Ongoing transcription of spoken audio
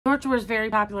Torture was very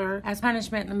popular as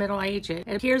punishment in the Middle Ages.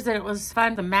 It appears that it was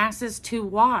fun for the masses to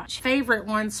watch. Favorite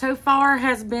one so far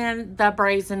has been the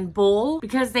brazen bull,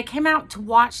 because they came out to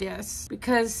watch this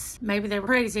because maybe they were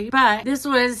crazy, but this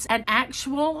was an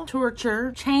actual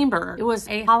torture chamber. It was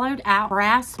a hollowed out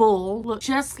brass bull, looked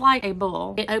just like a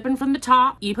bull. It opened from the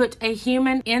top. You put a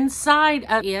human inside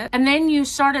of it, and then you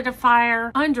started a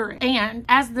fire under it. And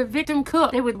as the victim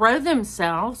cooked, they would throw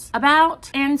themselves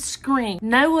about and scream.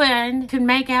 No one could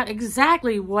make out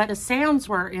exactly what the sounds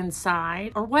were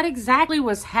inside or what exactly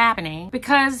was happening,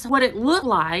 because what it looked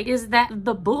like is that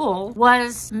the bull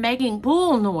was making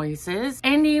bull noises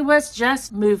and he was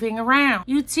just moving around.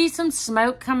 You'd see some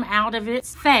smoke come out of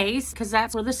its face, because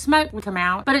that's where the smoke would come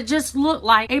out, but it just looked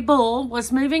like a bull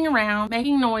was moving around,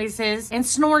 making noises and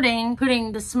snorting,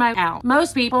 putting the smoke out.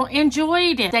 Most people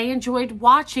enjoyed it. They enjoyed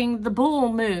watching the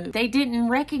bull move. They didn't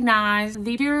recognize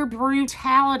the pure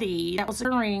brutality that was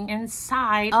occurring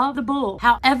inside of the bull.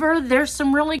 However, there's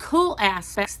some really cool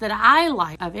aspects that I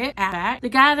like of it. The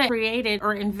guy that created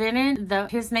or invented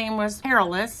his name was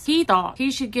Perilous. He thought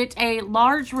he should get a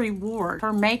large reward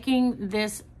for making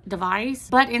this device,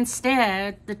 but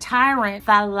instead the tyrant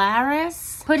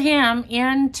Valerius put him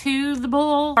into the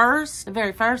bull first, the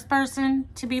very first person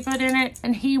to be put in it,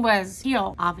 and he was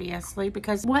killed, obviously,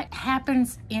 because what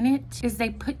happens in it is they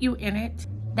put you in it,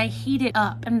 they heat it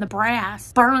up, and the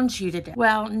brass burns you to death.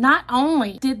 Well, not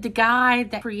only did the guy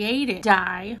that created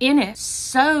die in it,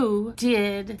 so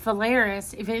did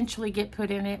Valerius eventually get put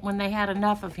in it when they had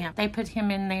enough of him. They put him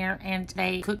in there and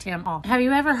they cooked him off. Have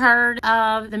you ever heard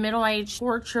of the middle-aged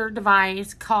torture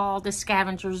device called the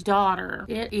scavenger's daughter?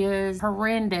 It is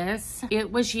horrendous.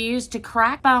 It was used to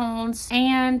crack bones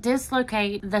and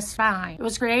dislocate the spine. It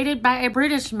was created by a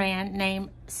British man named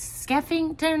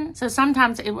Skeffington. So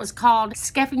sometimes it was called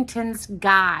Skeffington's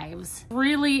Gyves.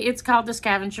 Really, it's called the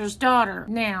scavenger's daughter.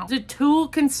 Now, the tool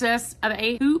consists of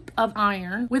a hoop of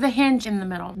iron with a hinge in the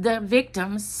middle. The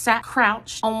victims sat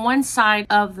crouched on one side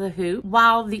of the hoop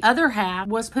while the other half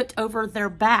was put over their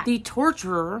back. The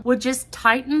torturer would just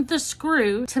tighten the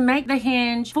screw to make the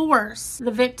hinge force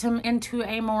the victim into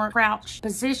a more crouched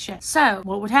position. So,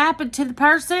 what would happen to the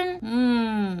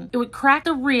person? It would crack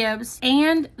the ribs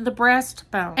and the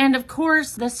breastbone. And of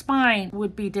course, the spine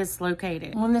would be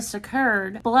dislocated. When this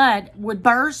occurred, blood would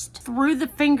burst through the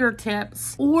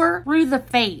fingertips or through the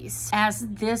face as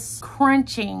this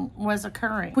crunching was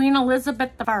occurring. Queen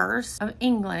Elizabeth I of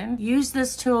England used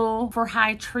this tool for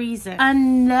high treason.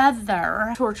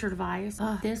 Another torture device.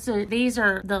 These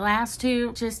are the last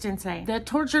two, just insane. The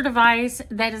torture device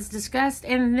that is discussed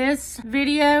in this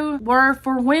video were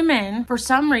for women. For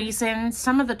some reason,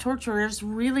 some of the torturers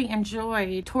really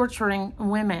enjoyed torturing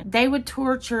women. They would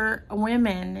torture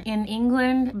women in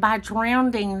England by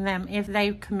drowning them if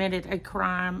they committed a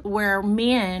crime, where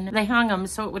men, they hung them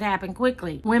so it would happen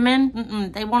quickly.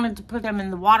 Women, they wanted to put them in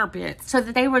the water pits so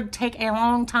that they would take a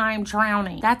long time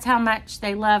drowning. That's how much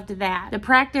they loved that. The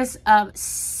practice of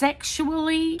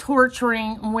sexually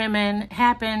torturing women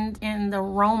happened in the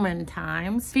Roman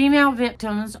times. Female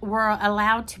victims were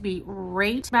allowed to be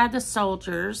raped by the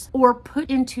soldiers or put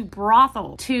into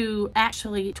brothel to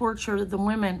actually torture the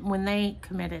women when they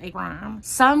committed a crime.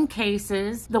 Some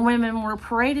cases, the women were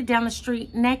paraded down the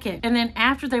street naked, and then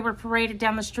after they were paraded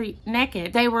down the street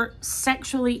naked, they were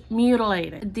sexually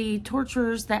mutilated. The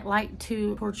torturers that liked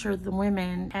to torture the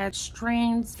women had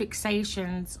strange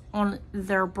fixations on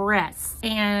their breasts,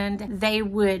 and they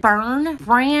would burn,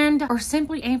 brand, or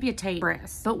simply amputate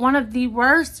breasts. But one of the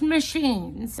worst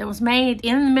machines that was made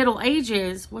in the Middle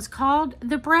Ages was called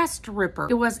the breast ripper.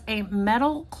 It was a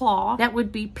metal claw that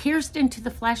would be pierced into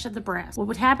the flesh of the breast. What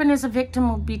would happen is a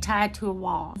victim would be tied to a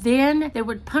wall. Then they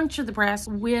would puncture the breast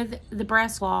with the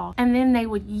breast claw, and then they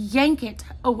would yank it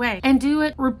away and do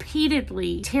it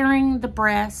repeatedly, tearing the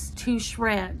breast to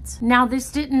shreds. Now,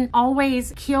 this didn't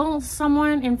always kill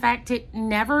someone. In fact, it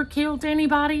never killed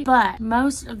anybody, but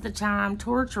most of the time,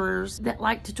 torturers that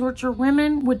like to torture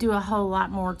women would do a whole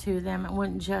lot more to them. It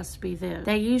wouldn't just be this.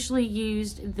 They usually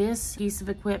used this piece of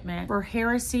equipment for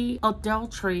heresy,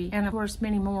 adultery, and of course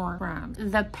many more crimes.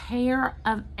 The pair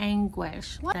of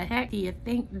anguish. What the heck do you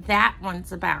think that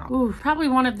one's about? Ooh, probably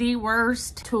one of the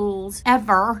worst tools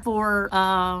ever for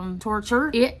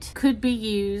torture. It could be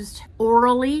used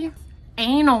orally,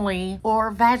 anally,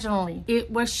 or vaginally.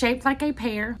 It was shaped like a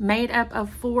pear, made up of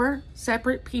 4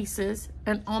 separate pieces,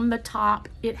 and on the top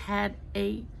it had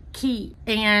a keep,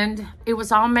 and it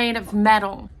was all made of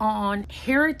metal. On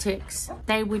heretics,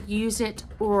 they would use it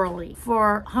orally.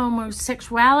 For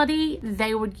homosexuality,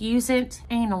 they would use it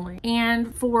anally.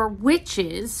 And for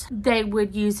witches, they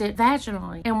would use it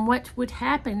vaginally. And what would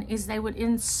happen is they would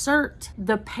insert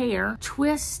the pear,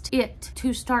 twist it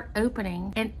to start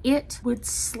opening, and it would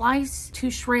slice to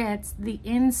shreds the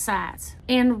insides.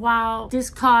 And while this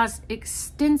caused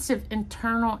extensive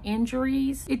internal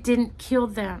injuries, it didn't kill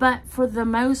them. But for the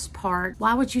most part,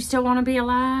 why would you still want to be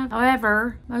alive?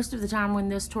 However, most of the time when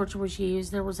this torture was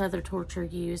used, there was other torture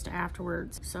used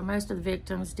afterwards. So most of the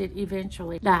victims did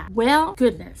eventually die. Well,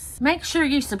 goodness. Make sure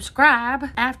you subscribe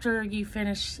after you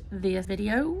finish this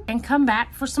video and come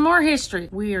back for some more history.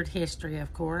 Weird history,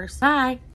 of course. Bye.